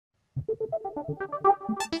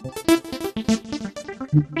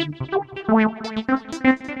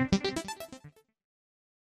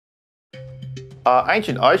Are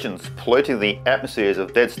ancient oceans polluting the atmospheres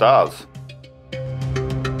of dead stars?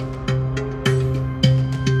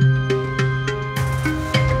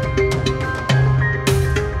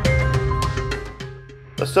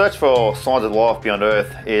 The search for signs of life beyond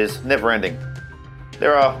Earth is never ending.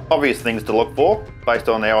 There are obvious things to look for based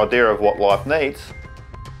on our idea of what life needs.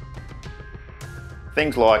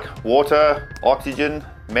 Things like water, oxygen,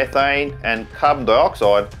 methane and carbon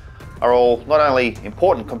dioxide are all not only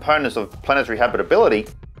important components of planetary habitability,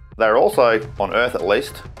 they are also, on Earth at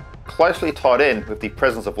least, closely tied in with the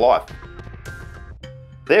presence of life.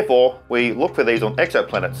 Therefore, we look for these on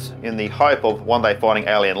exoplanets in the hope of one day finding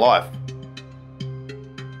alien life.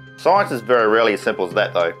 Science is very rarely as simple as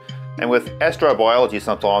that though, and with astrobiology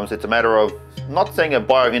sometimes it's a matter of not seeing a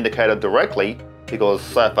bioindicator directly, because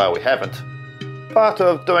so far we haven't, but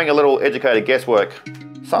of doing a little educated guesswork.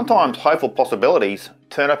 Sometimes hopeful possibilities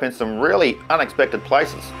turn up in some really unexpected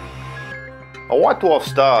places. A white dwarf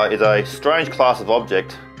star is a strange class of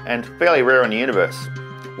object and fairly rare in the universe.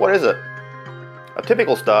 What is it? A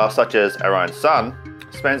typical star, such as our own Sun,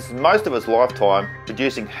 spends most of its lifetime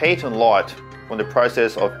producing heat and light from the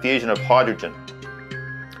process of fusion of hydrogen.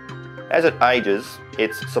 As it ages,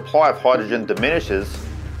 its supply of hydrogen diminishes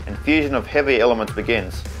and fusion of heavy elements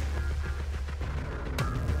begins.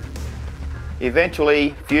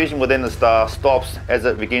 Eventually, fusion within the star stops as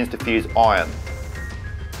it begins to fuse iron.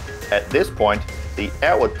 At this point, the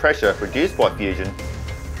outward pressure produced by fusion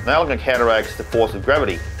no longer counteracts the force of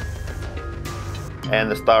gravity,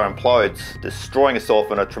 and the star implodes, destroying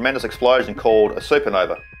itself in a tremendous explosion called a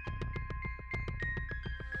supernova.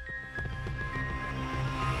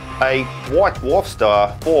 A white dwarf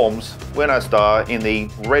star forms when a star in the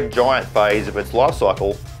red giant phase of its life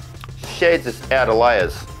cycle sheds its outer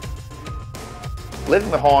layers,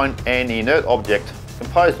 leaving behind an inert object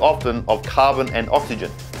composed often of carbon and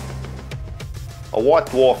oxygen. A white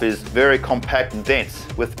dwarf is very compact and dense,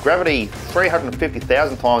 with gravity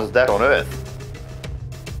 350,000 times that on Earth.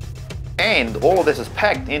 And all of this is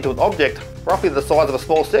packed into an object roughly the size of a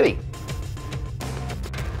small city.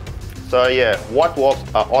 So yeah, white dwarfs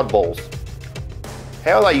are oddballs.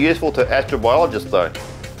 How are they useful to astrobiologists though?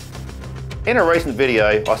 In a recent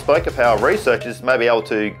video, I spoke of how researchers may be able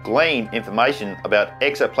to glean information about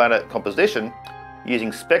exoplanet composition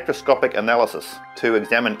using spectroscopic analysis to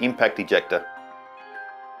examine impact ejecta.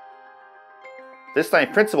 This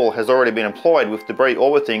same principle has already been employed with debris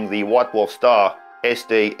orbiting the white dwarf star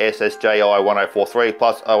SD SSJI 1043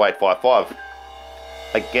 plus 0855.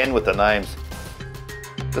 Again with the names.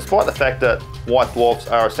 Despite the fact that white dwarfs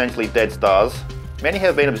are essentially dead stars, many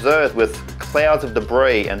have been observed with clouds of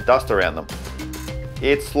debris and dust around them.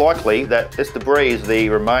 It's likely that this debris is the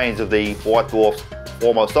remains of the white dwarf's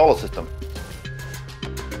former solar system.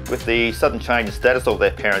 With the sudden change in status of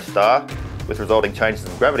their parent star, with resulting changes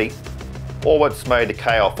in gravity, orbits may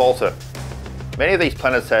decay or falter. Many of these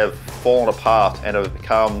planets have fallen apart and have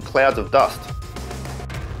become clouds of dust.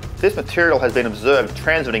 This material has been observed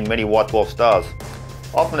transiting many white dwarf stars.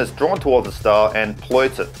 Often it's drawn towards the star and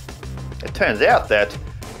pollutes it. It turns out that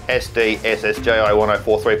SD SSJI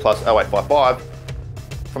 1043 plus 0855,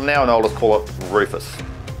 from now on I'll just call it Rufus.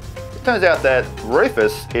 It turns out that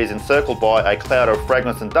Rufus is encircled by a cloud of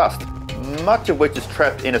fragments and dust, much of which is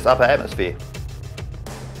trapped in its upper atmosphere.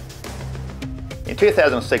 In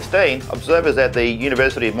 2016, observers at the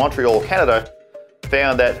University of Montreal, Canada,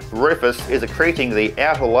 found that Rufus is accreting the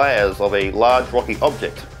outer layers of a large rocky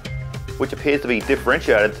object, which appears to be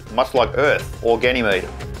differentiated much like Earth or Ganymede.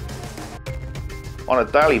 On a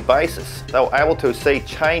daily basis, they were able to see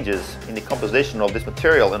changes in the composition of this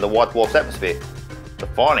material in the white dwarf's atmosphere. The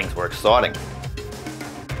findings were exciting.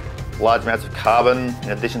 Large amounts of carbon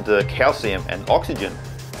in addition to calcium and oxygen.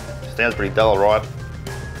 Sounds pretty dull, right?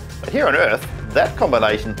 But here on Earth, that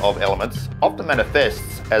combination of elements often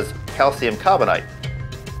manifests as calcium carbonate,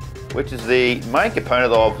 which is the main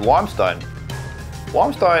component of limestone.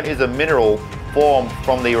 Limestone is a mineral formed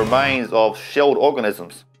from the remains of shelled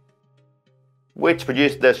organisms, which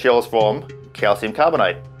produce their shells from calcium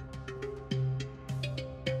carbonate.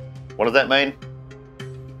 What does that mean?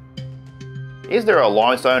 Is there a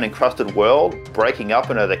limestone encrusted world breaking up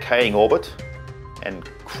in a decaying orbit and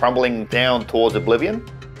crumbling down towards oblivion?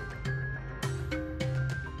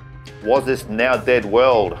 Was this now dead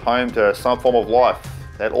world home to some form of life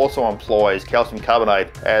that also employs calcium carbonate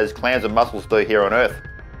as clams and mussels do here on Earth?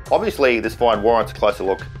 Obviously this find warrants a closer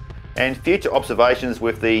look, and future observations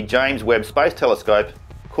with the James Webb Space Telescope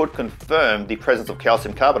could confirm the presence of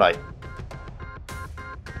calcium carbonate.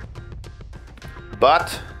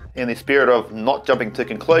 But in the spirit of not jumping to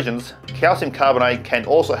conclusions, calcium carbonate can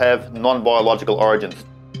also have non-biological origins.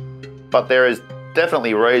 But there is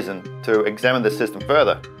definitely reason to examine the system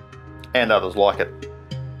further, and others like it.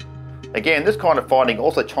 Again, this kind of finding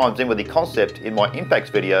also chimes in with the concept in my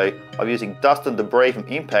impacts video of using dust and debris from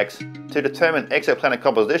impacts to determine exoplanet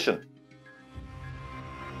composition.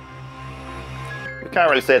 We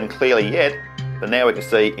can't really see them clearly yet, but now we can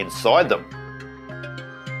see inside them.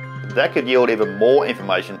 That could yield even more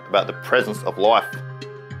information about the presence of life.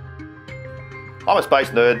 I'm a space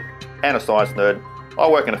nerd and a science nerd. I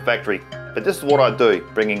work in a factory, but this is what I do,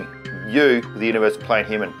 bringing you the universe plain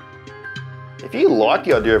human. If you like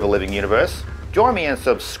the idea of a living universe, join me and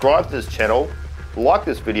subscribe to this channel, like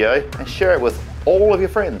this video, and share it with all of your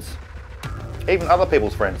friends, even other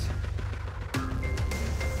people's friends.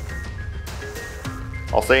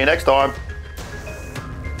 I'll see you next time.